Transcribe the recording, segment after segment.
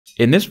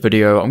In this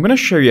video, I'm going to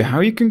show you how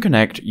you can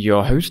connect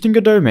your hosting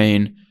a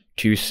domain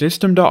to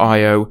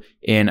system.io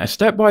in a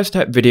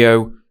step-by-step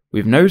video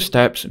with no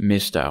steps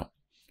missed out.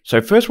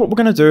 So first what we're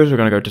going to do is we're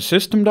going to go to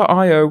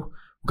system.io,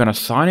 we're going to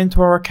sign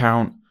into our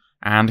account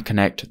and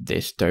connect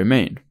this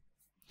domain.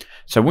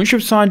 So once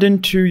you've signed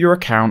into your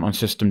account on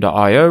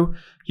system.io,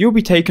 you'll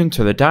be taken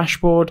to the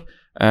dashboard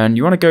and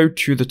you want to go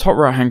to the top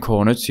right hand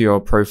corner to your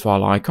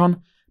profile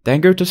icon,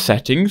 then go to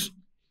settings.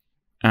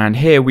 And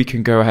here we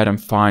can go ahead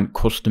and find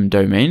custom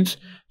domains.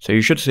 So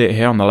you should see it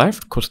here on the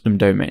left, custom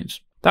domains.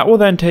 That will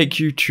then take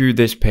you to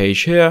this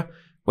page here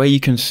where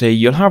you can see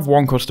you'll have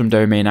one custom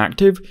domain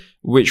active,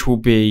 which will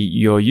be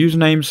your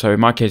username. So in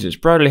my case, it's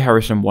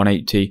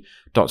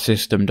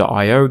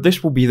bradleyharrison180.system.io.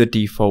 This will be the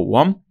default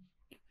one.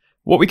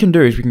 What we can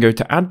do is we can go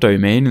to add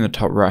domain in the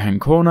top right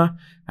hand corner.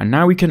 And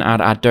now we can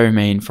add our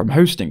domain from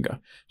Hostinger.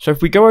 So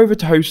if we go over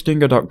to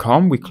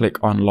hostinger.com, we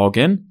click on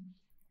login.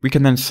 We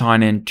can then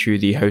sign in to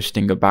the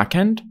Hostinger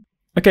backend.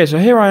 Okay, so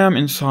here I am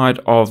inside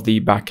of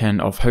the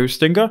backend of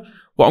Hostinger.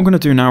 What I'm going to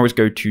do now is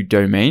go to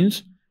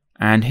domains.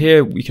 And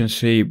here we can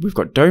see we've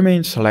got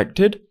domain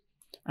selected.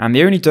 And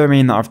the only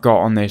domain that I've got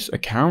on this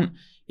account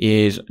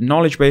is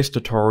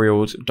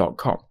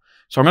knowledgebasetutorials.com.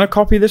 So I'm going to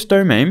copy this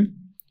domain.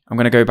 I'm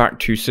going to go back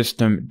to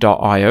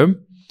system.io.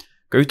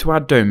 Go to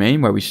our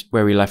domain where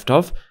we left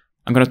off.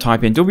 I'm going to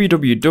type in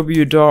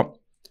www.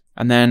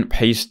 And then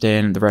paste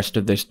in the rest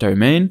of this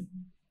domain.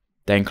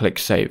 Then click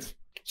save.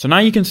 So now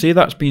you can see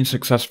that's been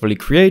successfully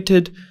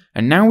created.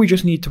 And now we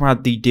just need to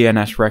add the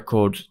DNS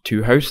records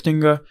to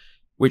Hostinger,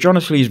 which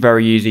honestly is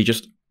very easy.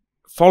 Just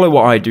follow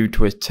what I do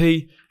to a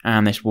T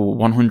and this will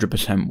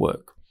 100%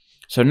 work.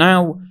 So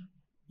now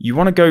you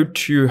want to go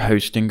to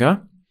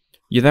Hostinger.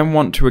 You then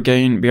want to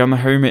again be on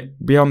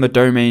the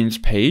domains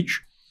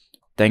page.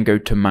 Then go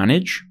to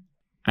manage.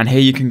 And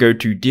here you can go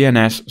to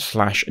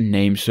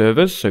DNS/name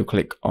servers. So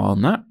click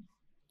on that.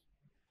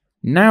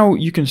 Now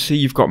you can see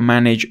you've got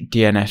manage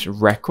DNS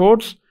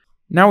records.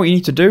 Now what you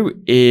need to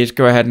do is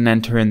go ahead and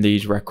enter in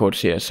these records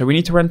here. So we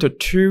need to enter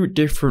two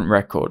different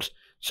records.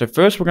 So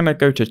first we're going to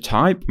go to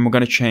type and we're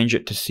going to change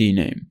it to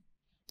CNAME.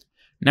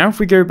 Now if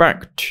we go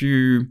back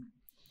to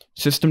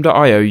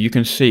system.io, you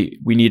can see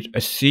we need a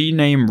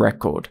CNAME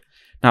record.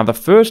 Now the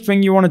first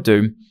thing you want to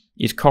do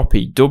is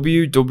copy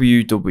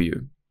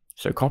www.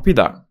 So copy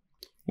that.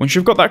 Once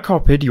you've got that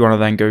copied, you want to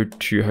then go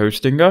to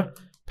Hostinger.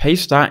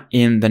 Paste that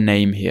in the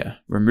name here.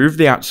 Remove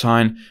the @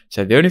 sign.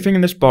 So the only thing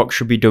in this box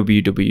should be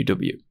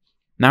www.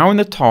 Now in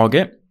the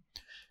target,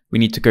 we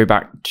need to go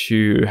back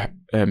to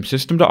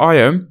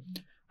system.io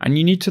and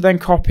you need to then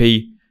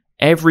copy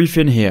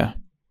everything here.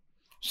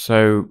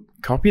 So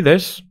copy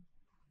this.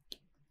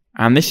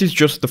 And this is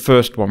just the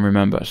first one,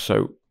 remember.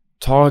 So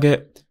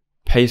target,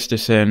 paste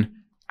this in,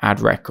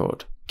 add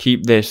record.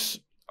 Keep this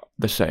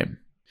the same.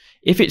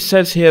 If it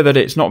says here that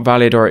it's not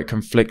valid or it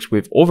conflicts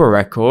with other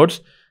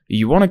records,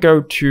 you want to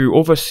go to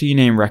other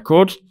CNAME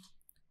records,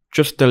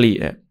 just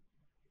delete it.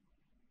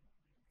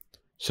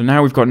 So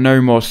now we've got no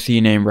more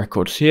CNAME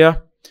records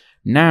here.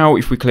 Now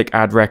if we click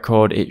add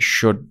record, it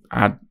should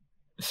add.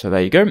 So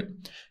there you go.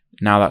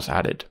 Now that's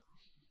added.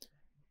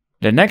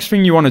 The next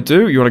thing you want to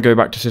do, you want to go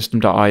back to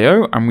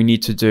system.io and we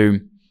need to do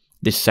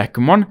this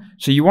second one.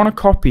 So you want to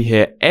copy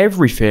here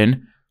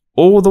everything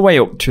all the way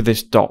up to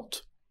this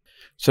dot.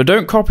 So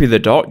don't copy the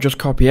dot, just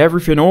copy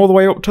everything all the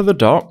way up to the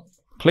dot.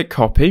 Click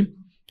copy.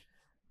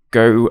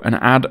 Go and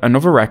add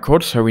another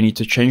record. So we need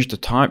to change the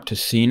type to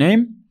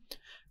CNAME.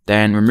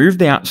 Then remove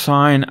the @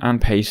 sign and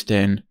paste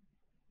in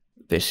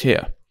this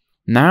here.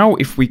 Now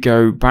if we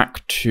go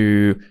back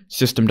to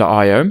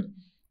system.io,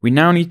 we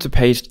now need to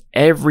paste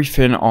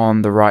everything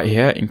on the right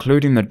here,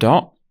 including the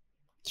dot.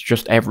 It's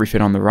just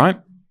everything on the right.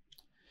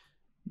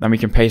 Then we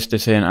can paste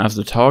this in as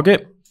the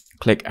target.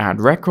 Click add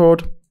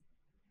record.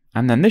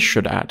 And then this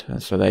should add.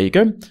 So there you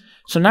go.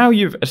 So now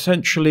you've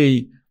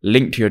essentially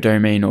linked your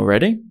domain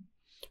already.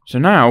 So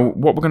now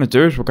what we're going to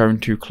do is we're going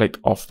to click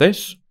off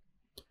this.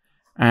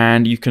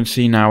 And you can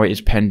see now it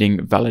is pending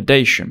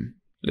validation.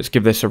 Let's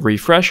give this a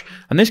refresh.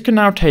 And this can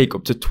now take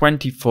up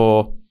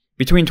to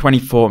between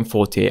 24 and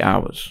 48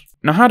 hours.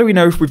 Now, how do we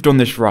know if we've done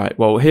this right?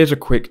 Well, here's a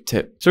quick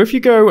tip. So if you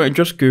go and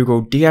just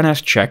Google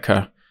DNS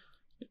checker,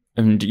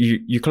 and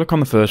you click on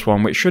the first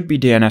one, which should be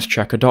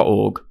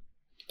dnschecker.org,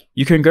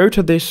 you can go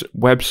to this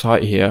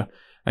website here,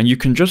 and you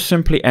can just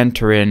simply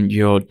enter in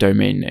your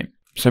domain name.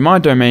 So my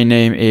domain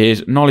name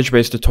is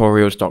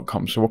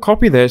knowledgebasetutorials.com. So we'll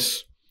copy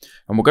this,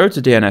 and we'll go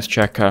to DNS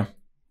checker,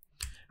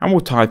 and we'll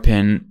type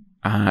in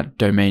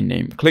domain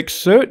name. Click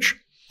search,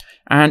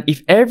 and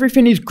if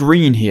everything is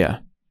green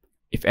here,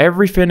 if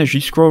everything as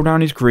you scroll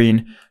down is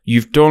green,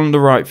 you've done the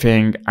right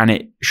thing and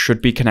it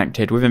should be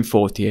connected within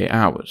 48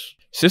 hours.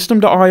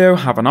 System.io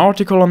have an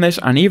article on this,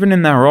 and even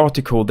in their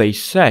article they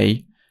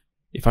say,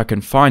 if I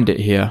can find it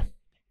here,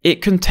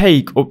 it can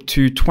take up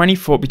to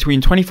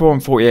between 24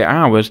 and 48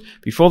 hours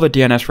before the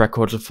DNS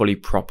records are fully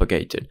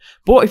propagated.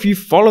 But if you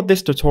followed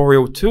this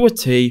tutorial to a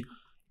T,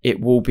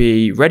 it will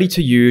be ready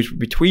to use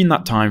between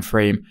that time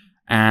frame,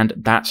 and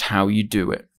that's how you do it.